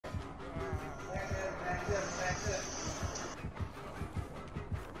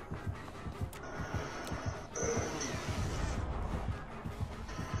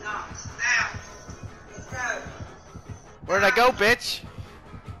Where'd I go, bitch?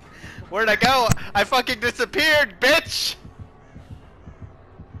 Where'd I go? I fucking disappeared, bitch!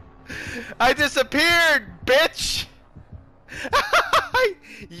 I disappeared, bitch!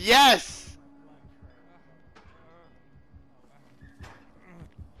 Yes!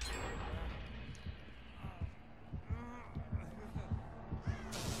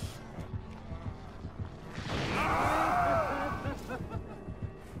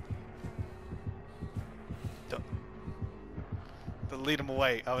 To lead him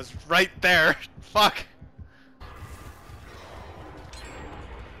away. I was right there. Fuck.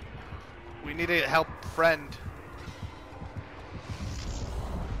 We need to help friend.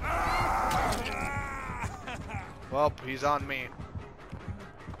 Well, he's on me.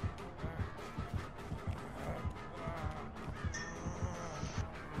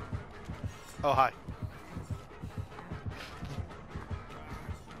 Oh, hi.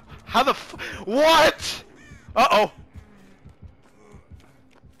 How the what? Uh-oh.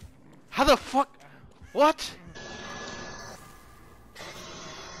 How the fuck? What?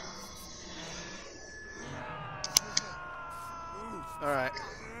 Alright.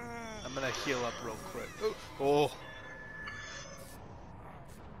 I'm gonna heal up real quick. Oh.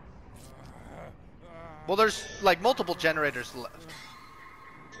 Well, there's like multiple generators left.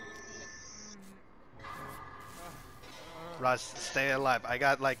 Roz, stay alive. I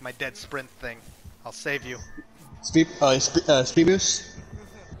got like my dead sprint thing. I'll save you. Speed boost.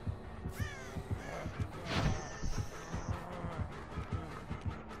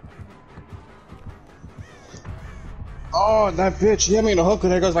 Oh, that bitch! He had me in a hook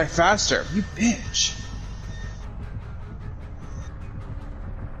and it goes by faster. You bitch!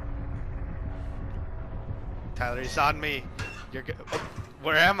 Tyler, he's on me. You're good. Oh,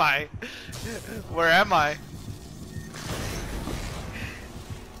 where am I? Where am I?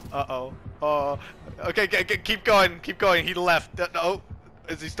 Uh-oh. Oh. Okay, keep going. Keep going. He left. Oh,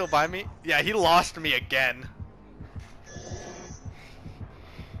 is he still by me? Yeah, he lost me again.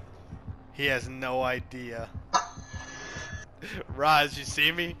 He has no idea. Roz, you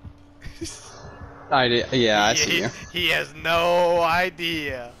see me? I did. Yeah, I see you. He has no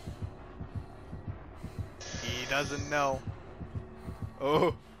idea. He doesn't know.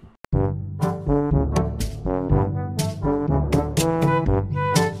 Oh.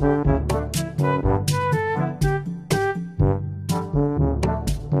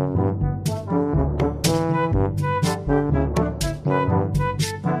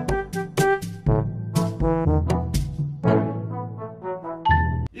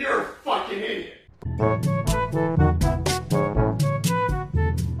 You're a fucking idiot.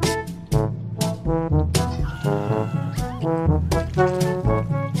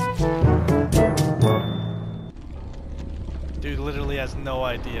 Dude literally has no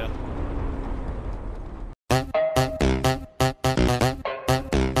idea.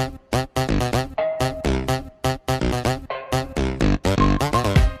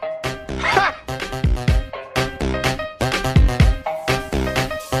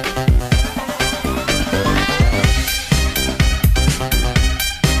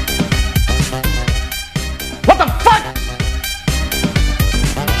 What the fuck?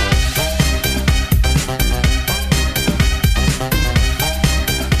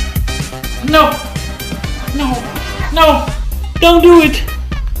 No! No! No! Don't do it!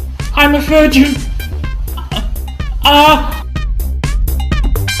 I'm a virgin!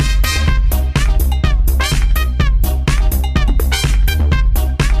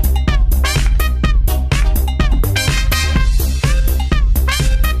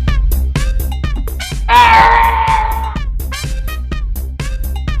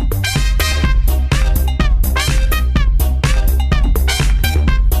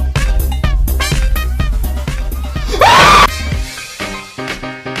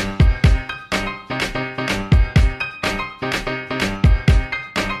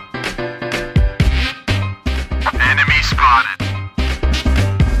 Enemy spotted.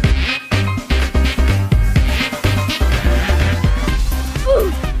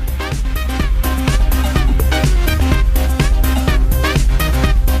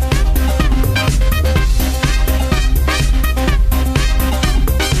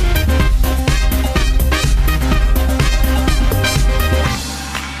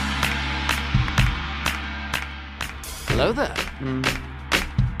 Hello there.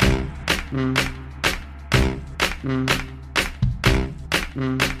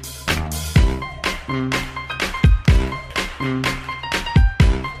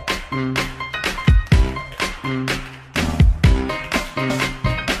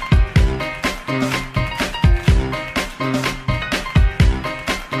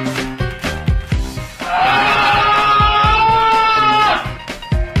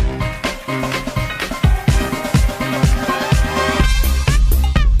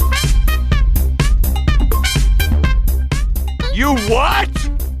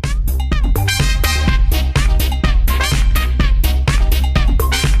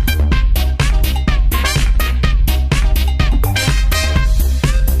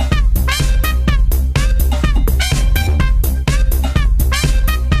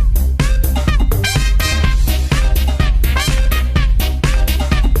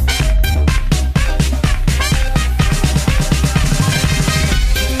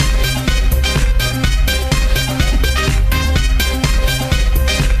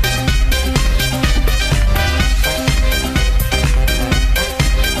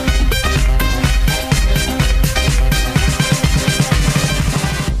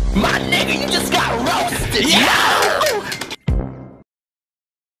 just got roasted. Yeah.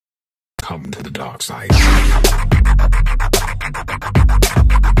 Come to the dark side.